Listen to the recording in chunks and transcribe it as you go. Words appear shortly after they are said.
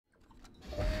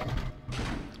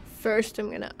first I'm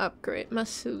gonna upgrade my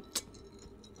suit.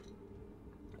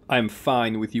 I'm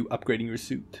fine with you upgrading your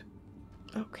suit.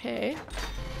 Okay.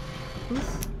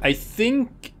 I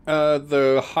think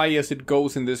the highest it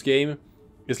goes in this game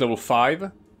is level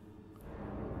 5.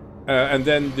 And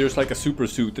then there's like a super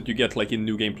suit that you get like in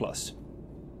New Game Plus.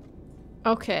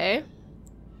 Okay.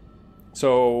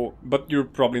 So, but you're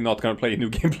probably not gonna play New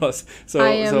Game Plus. So I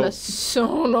am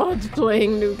so not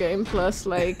playing New Game Plus.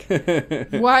 Like,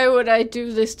 why would I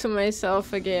do this to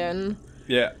myself again?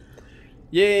 Yeah.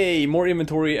 Yay! More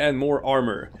inventory and more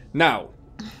armor. Now,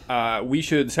 we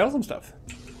should sell some stuff.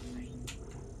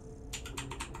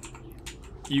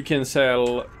 You can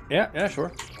sell... Yeah,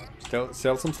 sure.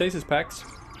 Sell some stasis packs.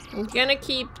 I'm gonna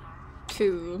keep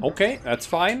 2. Okay, that's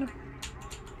fine.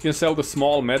 You can sell the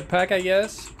small med pack, I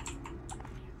guess.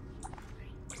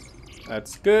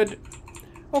 That's good.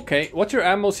 Okay, what's your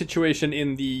ammo situation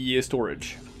in the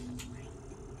storage?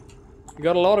 You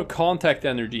got a lot of contact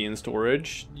energy in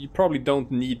storage. You probably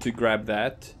don't need to grab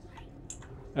that.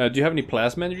 Do you have any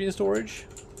plasma energy in storage?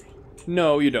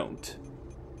 No, you don't.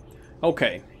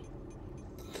 Okay.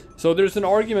 So there's an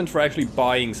argument for actually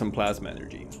buying some plasma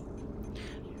energy.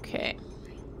 Okay.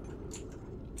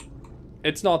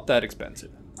 It's not that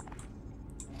expensive.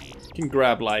 You can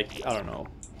grab like, I don't know.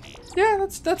 Yeah,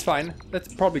 that's fine.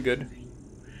 That's probably good.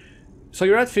 So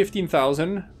you're at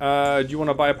 15,000. Do you want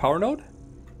to buy a power node?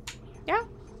 Yeah.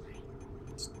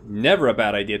 It's never a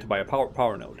bad idea to buy a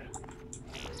power node.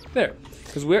 There.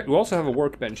 Because we also have a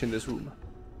workbench in this room.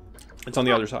 It's on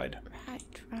the other side. Right.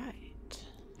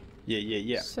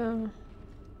 Yeah. So...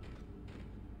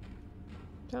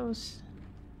 those...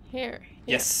 here.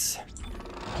 Yes.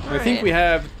 I think we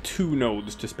have 2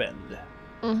 nodes to spend.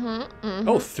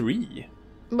 Oh, 3.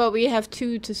 But we have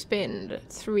 2 to spend.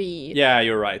 3. Yeah,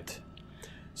 you're right.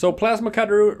 So plasma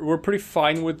cutter, we're pretty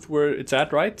fine with where it's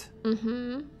at, right?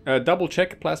 Double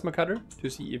check plasma cutter to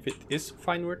see if it is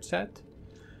fine where it's at.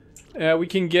 We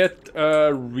can get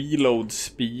reload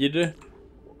speed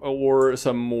or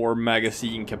some more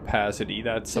magazine capacity.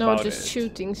 That's about it. No, just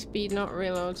shooting speed, not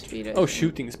reload speed. Oh,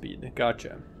 shooting speed.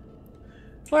 Gotcha.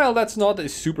 Well, that's not a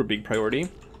super big priority.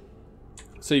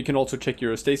 So you can also check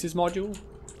your stasis module.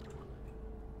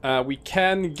 We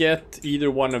can get either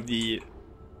one of the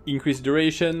increased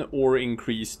duration or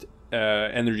increased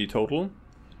energy total.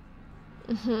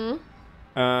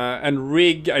 And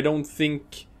rig,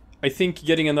 I think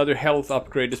getting another health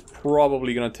upgrade is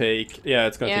probably gonna take... Yeah,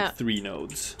 it's gonna take 3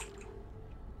 nodes.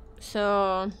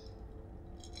 So...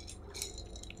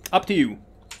 up to you.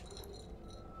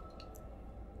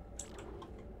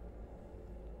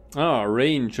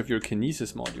 Range of your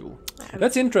kinesis module.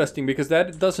 That's interesting because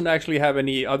that doesn't actually have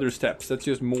any other steps. That's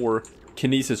just more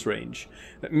kinesis range.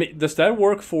 Does that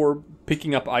work for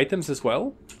picking up items as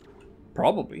well?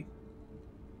 Probably.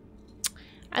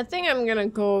 I think I'm gonna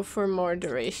go for more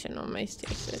duration on my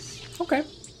stasis. Okay.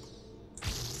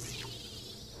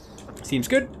 Seems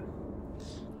good.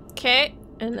 Okay,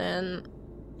 and then...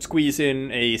 squeeze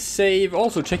in a save.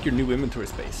 Also check your new inventory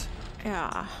space.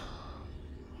 Yeah.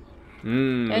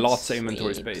 Lots of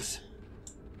inventory space.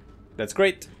 That's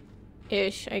great.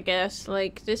 Ish, I guess.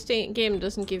 Like, this game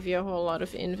doesn't give you a whole lot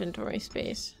of inventory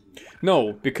space.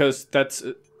 No, because that's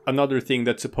another thing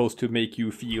that's supposed to make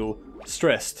you feel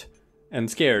stressed and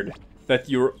scared. That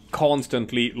you're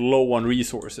constantly low on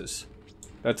resources.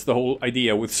 That's the whole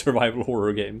idea with survival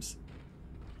horror games.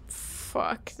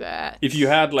 Fuck that. If you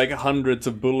had like hundreds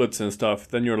of bullets and stuff,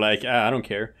 then you're like, I don't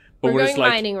care. But we're going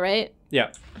mining, right?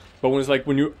 Yeah. But when it's like,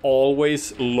 when you're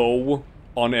always low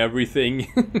on everything,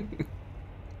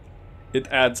 it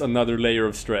adds another layer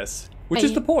of stress. Which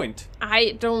is the point.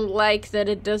 I don't like that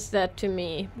it does that to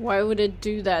me. Why would it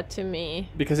do that to me?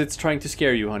 Because it's trying to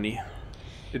scare you, honey.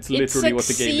 It's literally what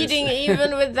the game is. It's succeeding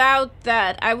even without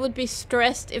that. I would be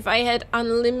stressed if I had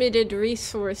unlimited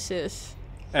resources.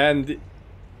 And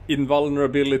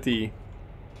invulnerability.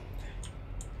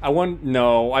 I would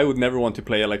never want to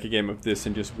play like a game of this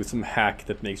and just with some hack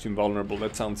that makes you invulnerable.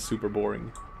 That sounds super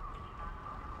boring.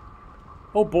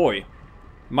 Oh boy.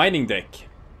 Mining deck.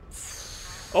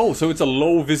 Oh, so it's a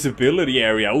low visibility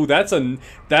area. Oh, that's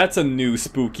a new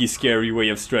spooky, scary way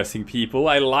of stressing people.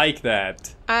 I like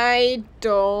that. I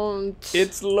don't.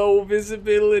 It's low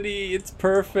visibility. It's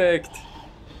perfect.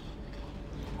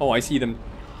 Oh, I see them.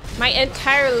 My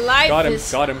entire life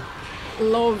is got him.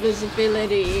 Low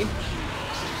visibility.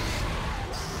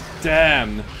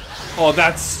 Damn. Oh,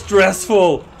 that's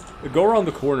stressful. Go around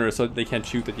the corner so they can't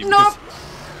shoot at you. No.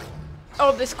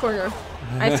 Oh, this corner.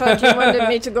 I thought you wanted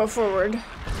me to go forward.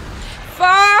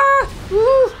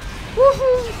 Woo!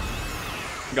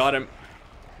 Woohoo! Got him.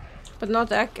 But not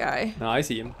that guy. No, I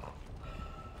see him.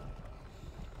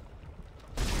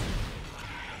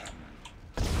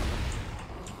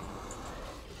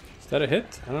 that a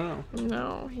hit? I don't know.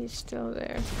 No, he's still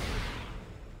there.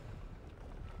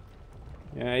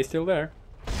 Yeah, he's still there.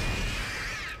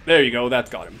 There you go, that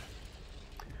got him.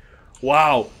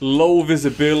 Wow, low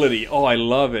visibility. Oh, I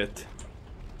love it.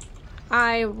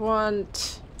 I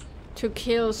want to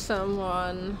kill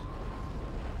someone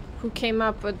who came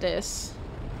up with this.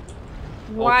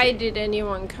 Why Okay. did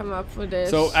anyone come up with this?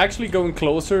 So actually going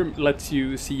closer lets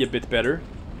you see a bit better.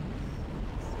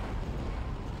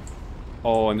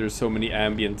 Oh, and there's so many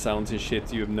ambient sounds and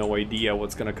shit, you have no idea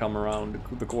what's gonna come around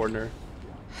the corner.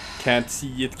 Can't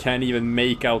see it, can't even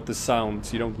make out the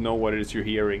sounds, you don't know what it is you're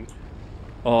hearing.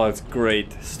 Oh, it's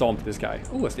great. Stomp this guy.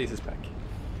 Ooh, a stasis pack.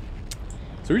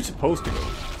 So you're supposed to go.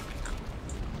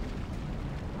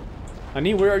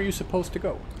 Honey, where are you supposed to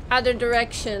go? Other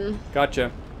direction.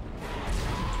 Gotcha.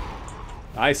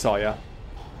 I saw ya.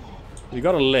 You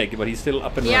got a leg, but he's still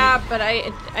up and Yeah, running. but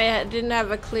I didn't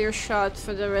have a clear shot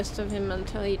for the rest of him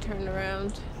until he turned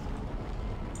around.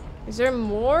 Is there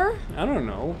more? I don't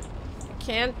know. I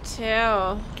can't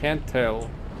tell. Can't tell.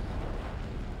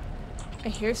 I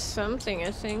hear something,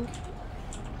 I think.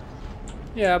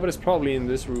 Yeah, but it's probably in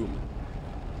this room.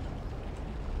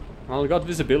 Well, we got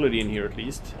visibility in here at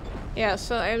least. Yeah,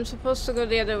 so I'm supposed to go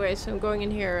the other way, so I'm going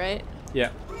in here, right? Yeah.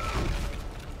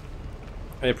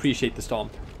 I appreciate the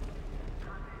stomp.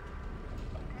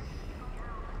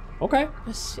 Okay.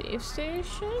 A save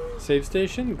station? Save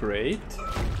station, great.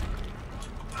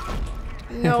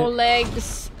 No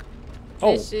legs.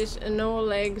 Oh. This is a no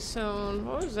leg zone.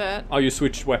 What was that? Oh, you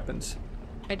switched weapons.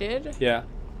 I did? Yeah.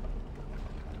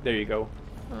 There you go.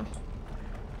 Oh.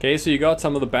 Okay, so you got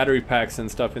some of the battery packs and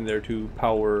stuff in there to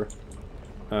power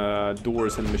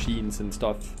doors and machines and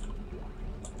stuff.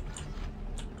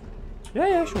 Yeah,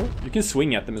 yeah, sure. You can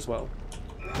swing at them as well.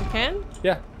 You can?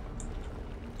 Yeah.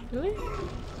 Really?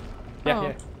 Yeah, Oh.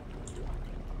 yeah.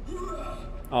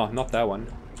 Oh, not that one.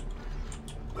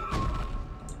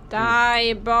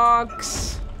 Die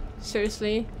box.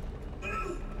 Seriously?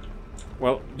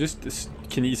 Well, just this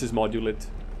kinesis module it.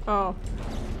 Oh.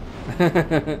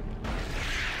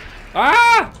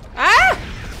 Ah! Ah!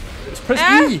 Let's press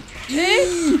Ah! E!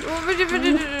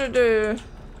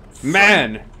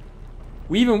 Man!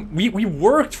 We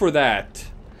worked for that!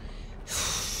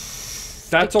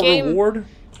 That's our game- reward?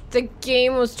 The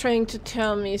game was trying to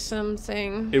tell me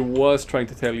something. It was trying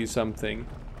to tell you something.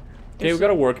 Okay, we Is got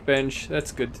a it- workbench.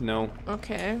 That's good to know.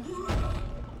 Okay.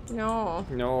 No.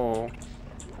 No.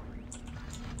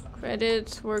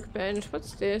 Credits, workbench.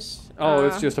 What's this? Oh,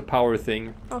 it's just a power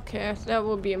thing. Okay, that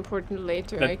will be important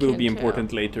later. I That will can't be tell.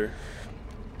 important later.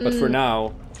 But for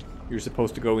now, you're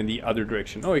supposed to go in the other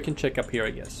direction. Oh, you can check up here,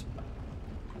 I guess.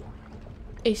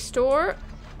 A store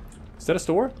Is that a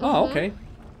store? Oh, okay.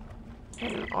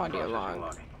 and an audio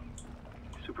log.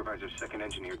 Supervisor Second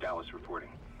Engineer Dallas reporting.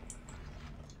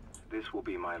 This will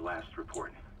be my last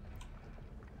report.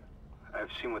 I've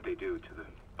seen what they do to the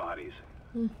bodies,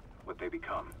 what they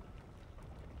become.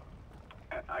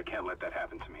 I can't let that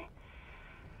happen to me.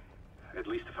 At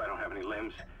least if I don't have any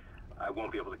limbs, I won't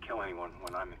be able to kill anyone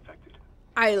when I'm infected.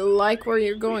 I like where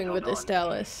you're going with this,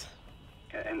 Dallas.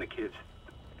 And the kids,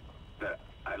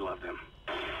 I love them.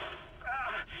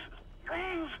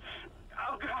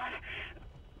 Oh God!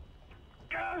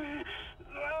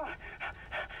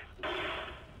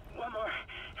 One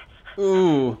more.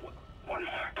 Ooh. One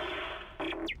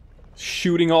more.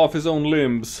 Shooting off his own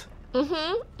limbs.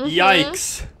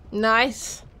 Yikes.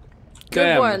 Nice. Good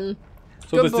Damn. one.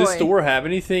 So Good does this boy. store have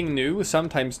anything new?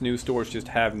 Sometimes new stores just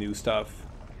have new stuff.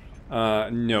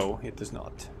 No, it does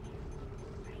not.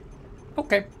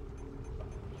 Okay.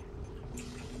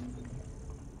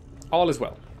 All is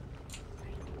well.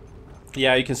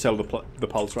 Yeah, you can sell the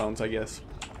pulse rounds, I guess.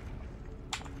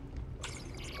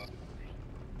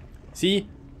 See?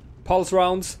 Pulse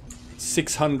rounds,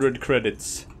 600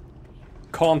 credits.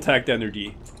 Contact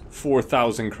energy,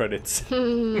 4,000 credits.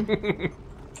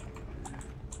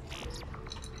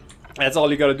 That's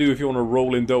all you gotta do if you want to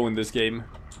roll in dough in this game.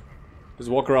 Just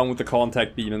walk around with the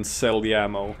contact beam and sell the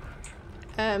ammo.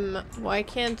 Why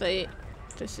can't I?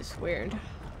 This is weird.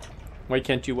 Why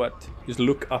can't you what? Just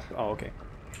look up. Oh, okay.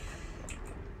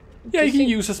 Yeah, you you can think-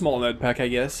 use a small med pack, I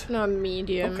guess. No,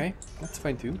 medium. Okay, that's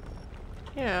fine too.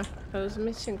 Yeah, I was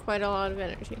missing quite a lot of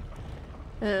energy.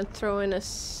 And throw in a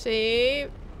save,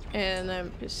 and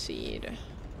then proceed.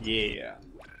 Yeah.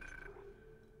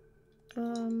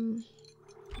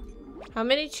 How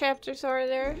many chapters are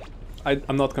there?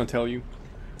 I'm not gonna tell you.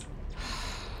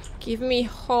 Give me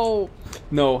hope.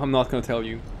 No, I'm not gonna tell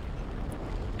you.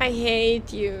 I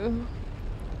hate you.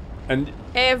 And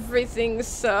Everything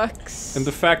sucks.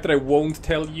 the fact that I won't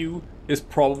tell you is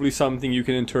probably something you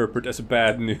can interpret as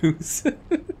bad news.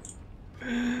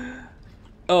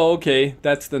 Oh, okay,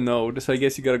 that's the node. So I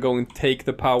guess you gotta go and take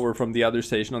the power from the other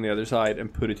station on the other side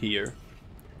and put it here.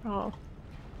 Oh.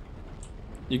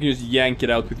 You can just yank it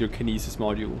out with your kinesis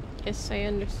module. Yes, I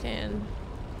understand.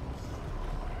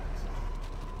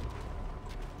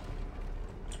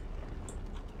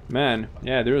 Man,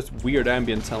 yeah, there's weird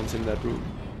ambient sounds in that room.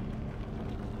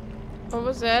 What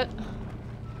was that?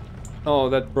 Oh,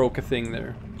 that broke a thing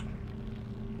there.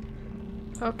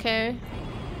 Okay.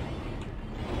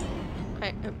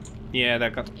 Yeah,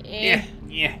 that got... Yeah,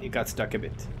 it got stuck a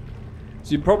bit.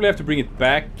 So you probably have to bring it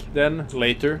back then,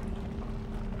 later.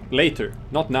 Later.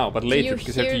 Not now, but later,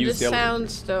 because you have to use the elevator.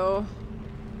 Sounds, though?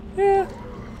 Yeah.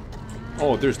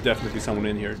 Oh, there's definitely someone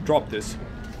in here. Drop this.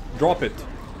 Drop it.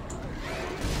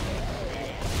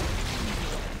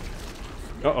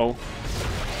 Uh-oh.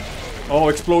 Oh,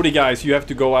 explodey guys, you have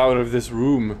to go out of this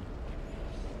room.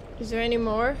 Is there any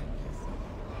more?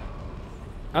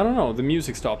 I don't know, the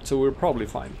music stopped, so we're probably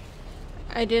fine.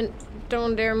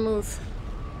 Don't dare move.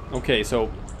 Okay, so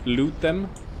loot them.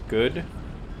 Good.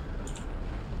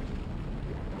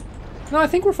 No, I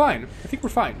think we're fine. I think we're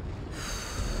fine.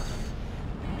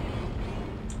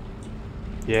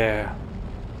 Yeah.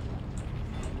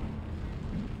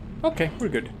 Okay, we're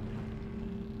good.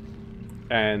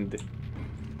 And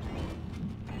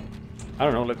I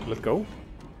don't know, let's go.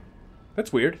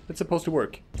 That's weird. That's supposed to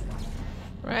work.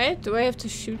 Right? Do I have to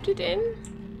shoot it in?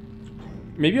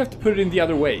 Maybe you have to put it in the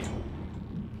other way.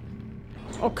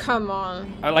 Oh, come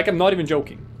on. I'm not even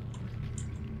joking.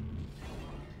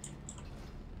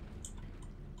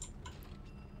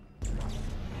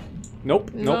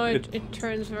 Nope, No, nope. it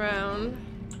turns around.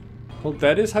 Well,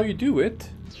 that is how you do it.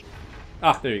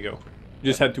 Ah, there you go. You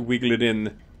just had to wiggle it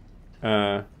in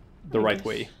the right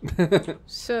way.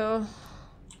 So...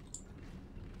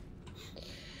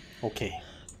 Okay.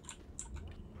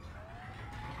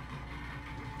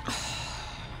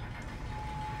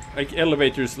 Like,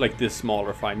 elevators like this small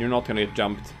are fine. You're not gonna get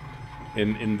jumped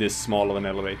in this small of an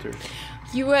elevator.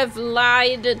 You have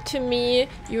lied to me.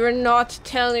 You are not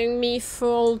telling me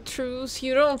full truths.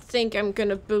 You don't think I'm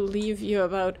gonna believe you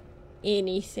about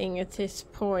anything at this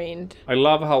point. I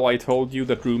love how I told you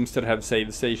that rooms that have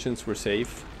save stations were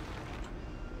safe.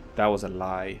 That was a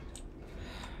lie.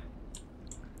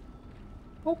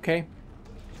 Okay.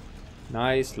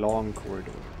 Nice long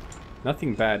corridor.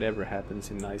 Nothing bad ever happens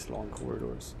in nice long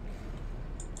corridors.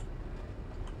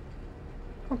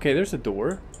 Okay, there's a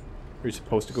door. Are you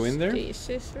supposed to go in there?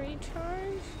 Stasis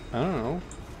recharge? I don't know.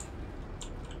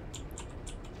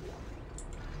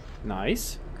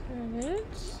 Nice.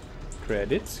 Credits?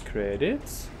 Credits,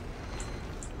 credits.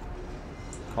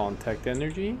 Contact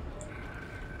energy.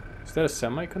 Is that a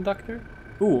semiconductor?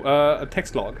 Ooh, a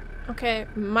text log. Okay,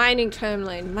 mining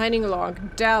timeline, mining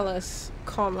log, Dallas,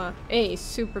 comma, A,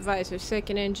 supervisor,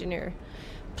 second engineer.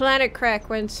 Planet crack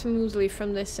went smoothly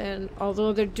from this end,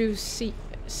 although there do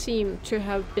seem to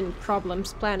have been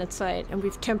problems planet-side, and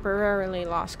we've temporarily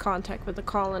lost contact with the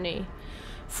colony.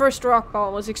 First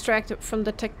rockball was extracted from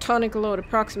the tectonic load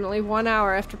approximately 1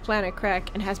 hour after planet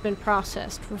crack and has been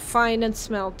processed, refined and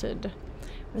smelted.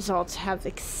 Results have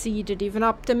exceeded even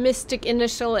optimistic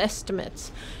initial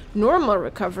estimates. Normal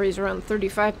recovery is around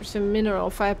 35% mineral,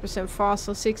 5%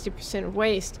 fossil, 60%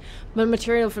 waste, but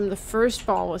material from the first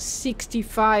ball was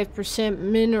 65%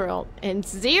 mineral and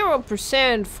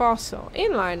 0% fossil,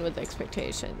 in line with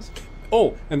expectations.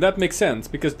 Oh, and that makes sense,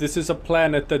 because this is a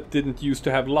planet that didn't used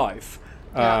to have life.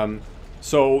 Yeah.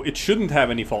 So it shouldn't have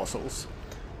any fossils.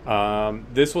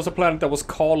 This was a planet that was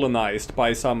colonized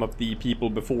by some of the people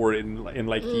before in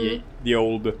like the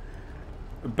old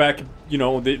back, you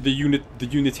know, the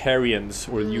Unitarians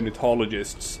or the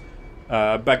Unitologists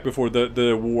back before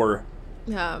the war,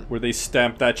 where they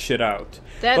stamped that shit out.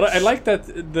 But I like that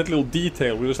little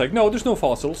detail. We're just like, no, there's no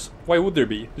fossils. Why would there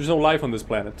be? There's no life on this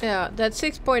planet. Yeah, that's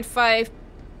 6.5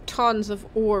 tons of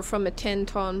ore from a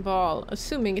 10-ton ball.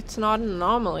 Assuming it's not an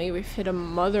anomaly, we've hit a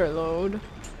mother lode.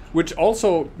 Which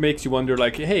also makes you wonder,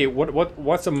 like, hey,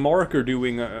 what's a marker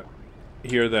doing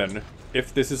here then?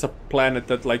 If this is a planet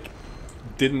that like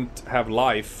didn't have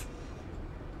life,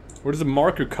 where does the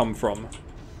marker come from?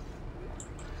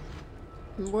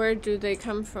 Where do they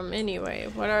come from anyway?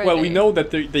 What are Well, they? we know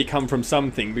that they come from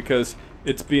something, because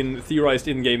it's been theorized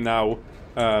in game now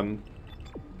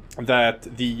that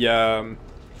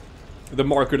the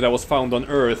marker that was found on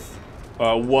Earth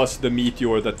was the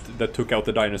meteor that took out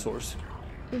the dinosaurs.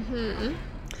 Mm-hmm.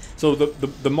 So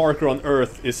the marker on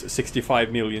Earth is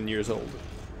 65 million years old.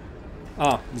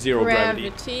 Ah, zero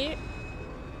gravity.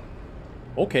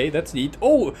 Okay, that's neat.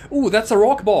 Oh, ooh, that's a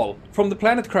rock ball from the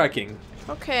planet cracking.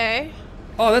 Okay.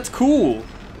 Oh, that's cool.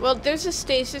 Well, there's a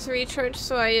stasis recharge,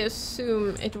 so I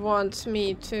assume it wants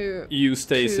me to Use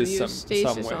stasis,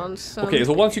 somewhere. On okay,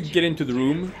 so once you get into the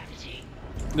room,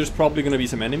 there's probably gonna be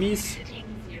some enemies.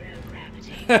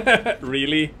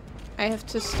 Really? I have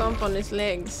to stomp on his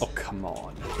legs. Oh, come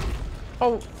on.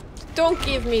 Oh, don't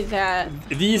give me that.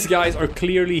 These guys are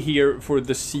clearly here for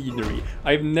the scenery.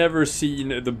 I've never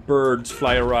seen the birds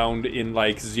fly around in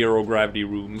like zero gravity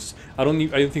rooms. I don't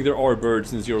think there are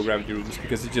birds in zero gravity rooms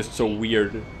because it's just so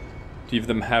weird to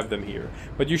even have them here.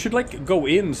 But you should like go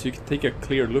in so you can take a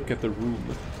clear look at the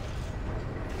room.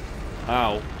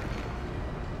 Ow.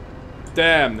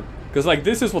 Damn. Because like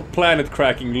this is what planet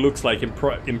cracking looks like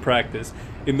in practice.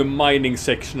 In the mining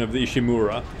section of the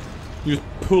Ishimura. You just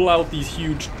pull out these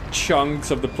huge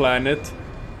chunks of the planet,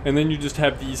 and then you just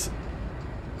have these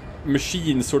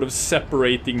machines sort of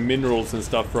separating minerals and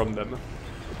stuff from them.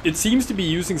 It seems to be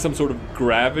using some sort of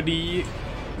gravity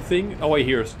thing. Oh, I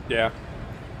hear. Yeah.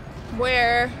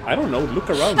 Where? I don't know.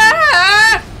 Look around.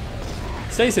 Ah!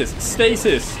 Stasis.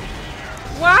 Stasis.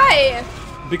 Why?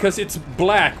 Because it's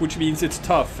black, which means it's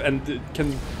tough and it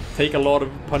can take a lot of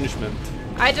punishment.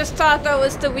 I just thought that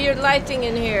was the weird lighting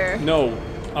in here. No.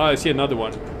 Ah, I see another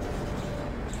one.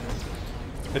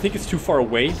 I think it's too far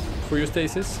away for your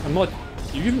stasis. I'm not...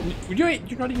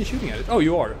 You're not even shooting at it. Oh,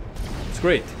 you are. It's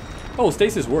great. Oh,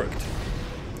 stasis worked.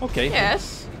 Okay.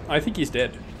 Yes. I think he's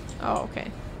dead. Oh, okay.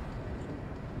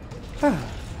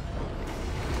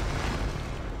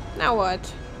 Now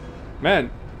what?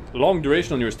 Man, long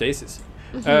duration on your stasis.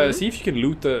 See if you can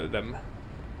loot them.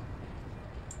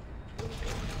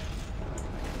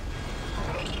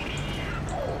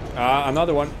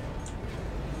 Another one.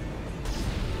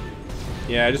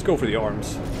 Yeah, just go for the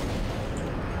arms.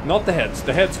 Not the heads.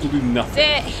 The heads will do nothing. The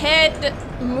head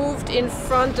moved in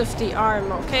front of the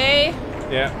arm, okay?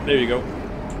 Yeah, there you go.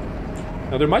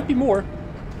 Now there might be more.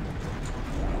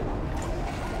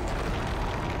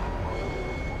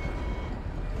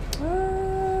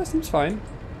 Seems fine.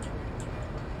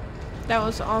 That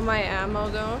was all my ammo,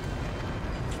 though.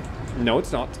 No,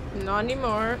 it's not. Not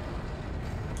anymore.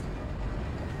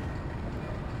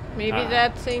 Maybe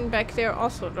that thing back there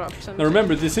also dropped something. Now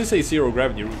remember, this is a zero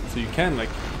gravity room, so you can like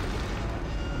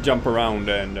jump around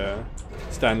and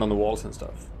stand on the walls and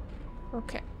stuff.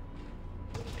 Okay.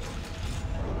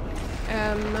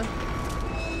 I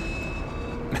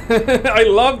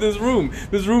love this room.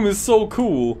 This room is so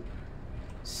cool.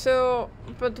 So,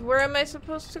 but where am I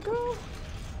supposed to go?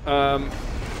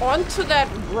 Onto that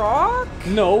rock?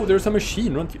 No, there's a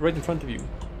machine right in front of you.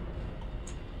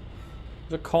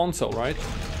 There's a console, right?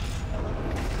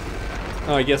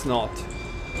 Oh, I guess not.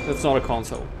 That's not a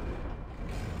console.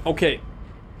 Okay.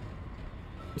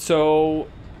 So,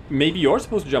 maybe you're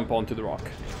supposed to jump onto the rock.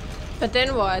 But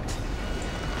then what?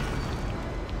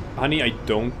 Honey, I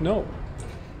don't know.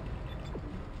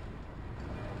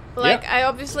 Like, yeah. I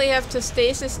obviously have to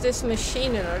stasis this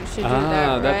machine in order to do that,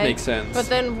 right? That makes sense. But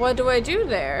then what do I do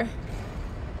there?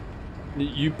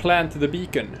 You plant the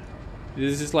beacon.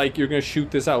 This is like you're gonna shoot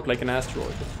this out like an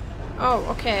asteroid. Oh,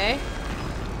 okay.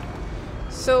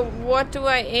 So what do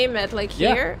I aim at? Like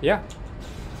here? Yeah.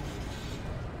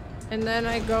 And then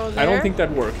I go there? I don't think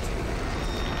that worked.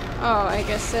 Oh, I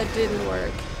guess that didn't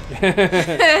work.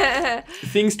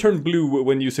 Things turn blue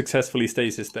when you successfully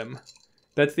stasis them.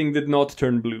 That thing did not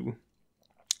turn blue.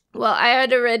 Well, I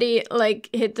had already like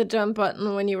hit the jump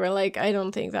button when you were like, I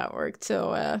don't think that worked,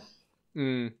 so